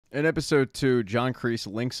In episode 2, John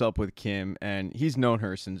Kreese links up with Kim, and he's known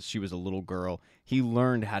her since she was a little girl. He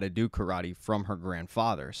learned how to do karate from her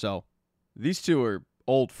grandfather. So these two are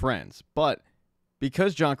old friends. But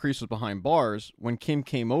because John Kreese was behind bars, when Kim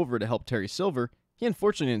came over to help Terry Silver, he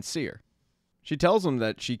unfortunately didn't see her. She tells him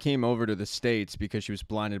that she came over to the States because she was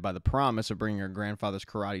blinded by the promise of bringing her grandfather's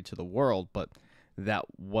karate to the world, but that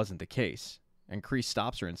wasn't the case. And Kreese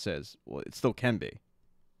stops her and says, well, it still can be.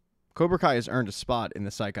 Cobra Kai has earned a spot in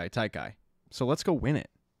the Saikai Taikai, so let's go win it.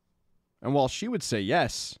 And while she would say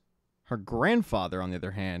yes, her grandfather, on the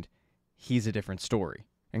other hand, he's a different story,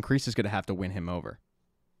 and Kreese is going to have to win him over.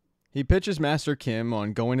 He pitches Master Kim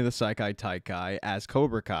on going to the Saikai Taikai as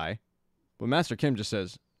Cobra Kai, but Master Kim just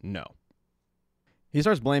says no. He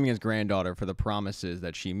starts blaming his granddaughter for the promises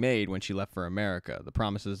that she made when she left for America, the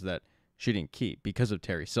promises that she didn't keep because of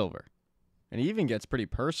Terry Silver. And he even gets pretty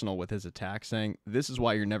personal with his attack, saying, this is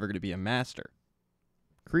why you're never going to be a master.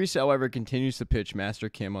 Kreese, however, continues to pitch Master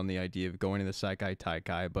Kim on the idea of going to the Saikai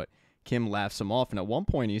Taikai, but Kim laughs him off, and at one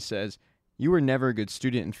point he says, you were never a good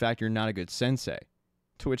student, in fact, you're not a good sensei.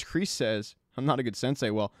 To which Kreese says, I'm not a good sensei.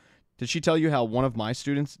 Well, did she tell you how one of my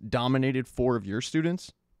students dominated 4 of your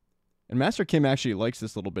students? And Master Kim actually likes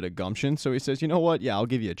this little bit of gumption, so he says, you know what, yeah, I'll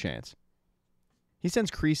give you a chance. He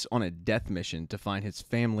sends Kreese on a death mission to find his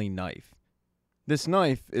family knife. This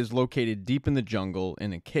knife is located deep in the jungle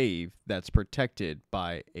in a cave that's protected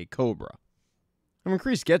by a cobra. And when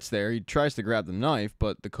Kreese gets there, he tries to grab the knife,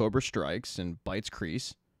 but the cobra strikes and bites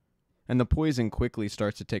Kreese. And the poison quickly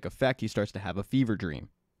starts to take effect. He starts to have a fever dream.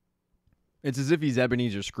 It's as if he's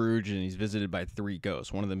Ebenezer Scrooge and he's visited by 3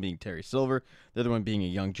 ghosts, one of them being Terry Silver, the other one being a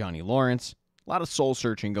young Johnny Lawrence. A lot of soul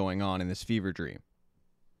searching going on in this fever dream.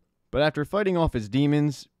 But after fighting off his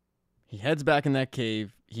demons, he heads back in that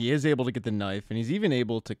cave, he is able to get the knife, and he's even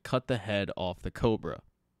able to cut the head off the cobra,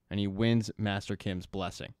 and he wins Master Kim's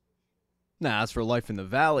blessing. Now, as for life in the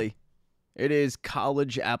valley, it is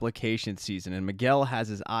college application season, and Miguel has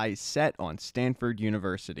his eyes set on Stanford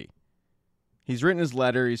University. He's written his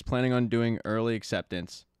letter, he's planning on doing early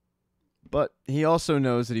acceptance, but he also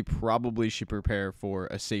knows that he probably should prepare for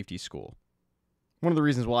a safety school. One of the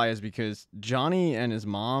reasons why is because Johnny and his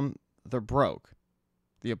mom, they're broke.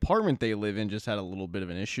 The apartment they live in just had a little bit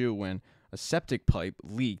of an issue when a septic pipe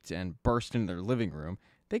leaked and burst into their living room.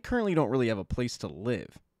 They currently don't really have a place to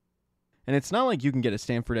live. And it's not like you can get a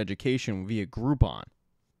Stanford education via Groupon.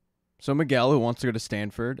 So Miguel, who wants to go to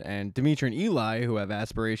Stanford, and Dimitri and Eli, who have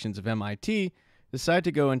aspirations of MIT, decide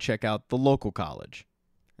to go and check out the local college.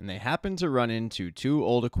 And they happen to run into 2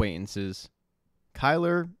 old acquaintances,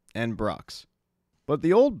 Kyler and Brooks. But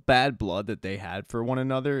the old bad blood that they had for one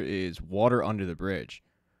another is water under the bridge.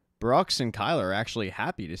 Brooks and Kyler are actually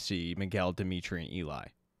happy to see Miguel, Dimitri, and Eli.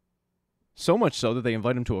 So much so that they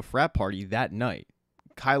invite him to a frat party that night.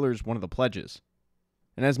 Kyler's one of the pledges.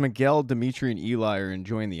 And as Miguel, Dimitri, and Eli are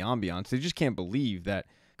enjoying the ambiance, they just can't believe that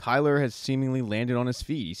Kyler has seemingly landed on his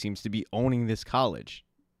feet. He seems to be owning this college.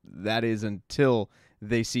 That is until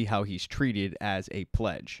they see how he's treated as a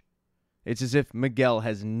pledge. It's as if Miguel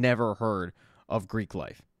has never heard of Greek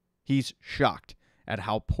life. He's shocked at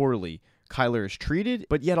how poorly Kyler is treated,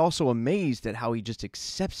 but yet also amazed at how he just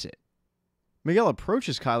accepts it. Miguel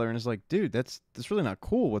approaches Kyler and is like, dude, that's really not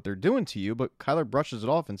cool what they're doing to you, but Kyler brushes it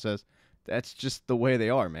off and says, that's just the way they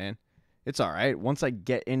are, man. It's all right. Once I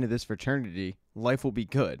get into this fraternity, life will be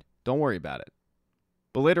good. Don't worry about it.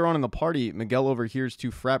 But later on in the party, Miguel overhears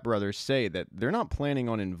 2 frat brothers say that they're not planning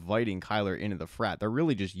on inviting Kyler into the frat. They're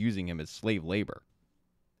really just using him as slave labor.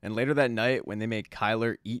 And later that night, when they make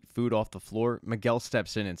Kyler eat food off the floor, Miguel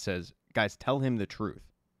steps in and says, guys, tell him the truth.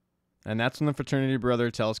 And that's when the fraternity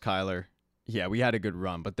brother tells Kyler, yeah, we had a good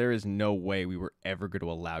run, but there is no way we were ever going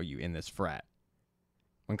to allow you in this frat.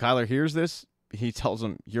 When Kyler hears this, he tells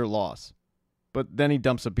him, you're lost. But then he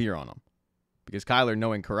dumps a beer on him. Because Kyler,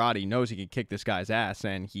 knowing karate, knows he can kick this guy's ass,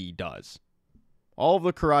 and he does. All of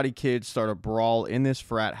the karate kids start a brawl in this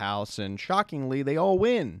frat house, and shockingly, they all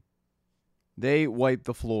win. They wipe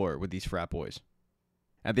the floor with these frat boys.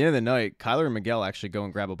 At the end of the night, Kyler and Miguel actually go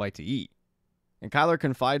and grab a bite to eat. And Kyler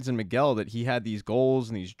confides in Miguel that he had these goals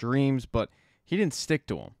and these dreams, but he didn't stick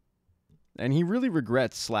to them. And he really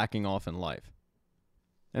regrets slacking off in life.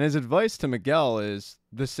 And his advice to Miguel is,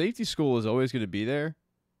 the safety school is always going to be there.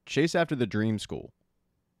 Chase after the dream school.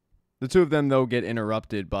 The 2 of them, though, get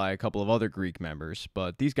interrupted by a couple of other Greek members,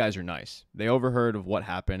 but these guys are nice. They overheard of what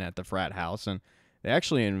happened at the frat house, and they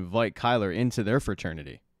actually invite Kyler into their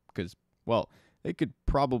fraternity. Because, well, they could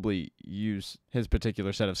probably use his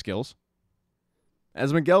particular set of skills.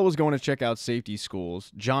 As Miguel was going to check out safety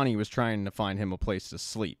schools, Johnny was trying to find him a place to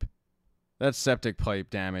sleep. That septic pipe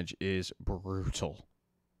damage is brutal.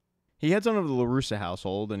 He heads on over to the LaRussa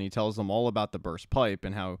household and he tells them all about the burst pipe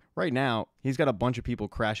and how right now he's got a bunch of people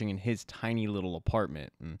crashing in his tiny little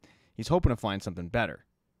apartment and he's hoping to find something better.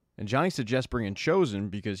 And Johnny suggests bringing Chosen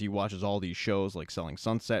because he watches all these shows like Selling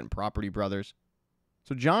Sunset and Property Brothers.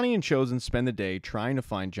 So Johnny and Chosen spend the day trying to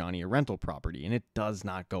find Johnny a rental property, and it does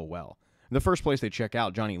not go well. The first place they check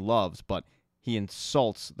out, Johnny loves, but he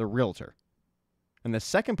insults the realtor. And the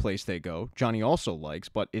second place they go, Johnny also likes,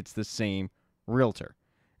 but it's the same realtor.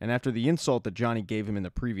 And after the insult that Johnny gave him in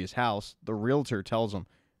the previous house, the realtor tells him,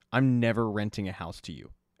 "I'm never renting a house to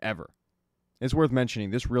you, ever." It's worth mentioning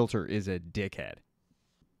this realtor is a dickhead.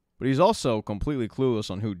 But he's also completely clueless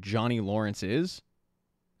on who Johnny Lawrence is.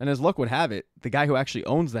 And as luck would have it, the guy who actually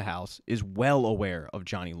owns the house is well aware of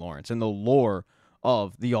Johnny Lawrence and the lore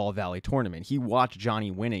of the All Valley tournament. He watched Johnny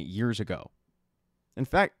win it years ago. In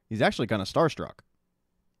fact, he's actually kind of starstruck.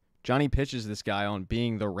 Johnny pitches this guy on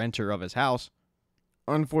being the renter of his house.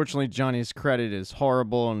 Unfortunately, Johnny's credit is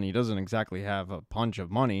horrible and he doesn't exactly have a bunch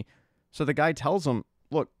of money. So the guy tells him,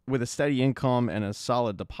 "Look, with a steady income and a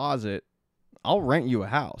solid deposit, I'll rent you a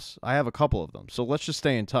house. I have a couple of them, so let's just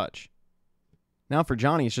stay in touch." Now for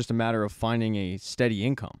Johnny, it's just a matter of finding a steady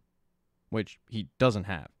income, which he doesn't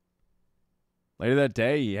have. Later that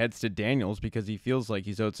day, he heads to Daniel's because he feels like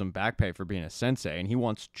he's owed some back pay for being a sensei, and he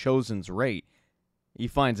wants Chosen's rate. He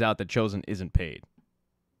finds out that Chosen isn't paid.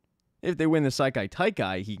 If they win the Saikai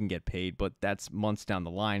Taikai, he can get paid, but that's months down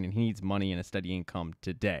the line, and he needs money and a steady income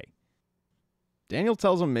today. Daniel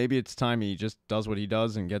tells him maybe it's time he just does what he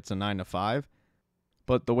does and gets a 9 to 5.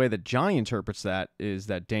 But the way that Johnny interprets that is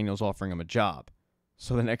that Daniel's offering him a job.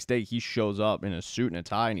 So the next day he shows up in a suit and a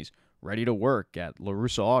tie and he's ready to work at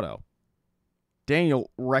LaRussa Auto. Daniel,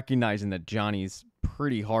 recognizing that Johnny's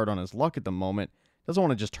pretty hard on his luck at the moment, doesn't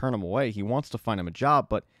want to just turn him away. He wants to find him a job,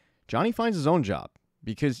 but Johnny finds his own job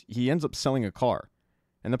because he ends up selling a car.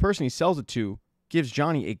 And the person he sells it to gives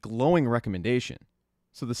Johnny a glowing recommendation.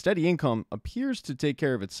 So the steady income appears to take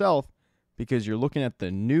care of itself because you're looking at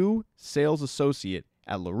the new sales associate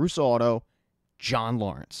at LaRussa Auto, John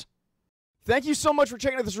Lawrence. Thank you so much for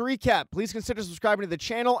checking out this recap. Please consider subscribing to the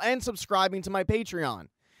channel and subscribing to my Patreon.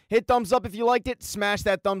 Hit thumbs up if you liked it. Smash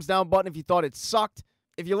that thumbs down button if you thought it sucked.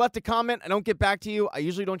 If you left a comment, I don't get back to you. I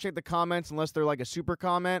usually don't check the comments unless they're like a super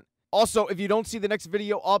comment. Also, if you don't see the next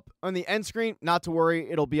video up on the end screen, not to worry,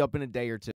 it'll be up in a day or two.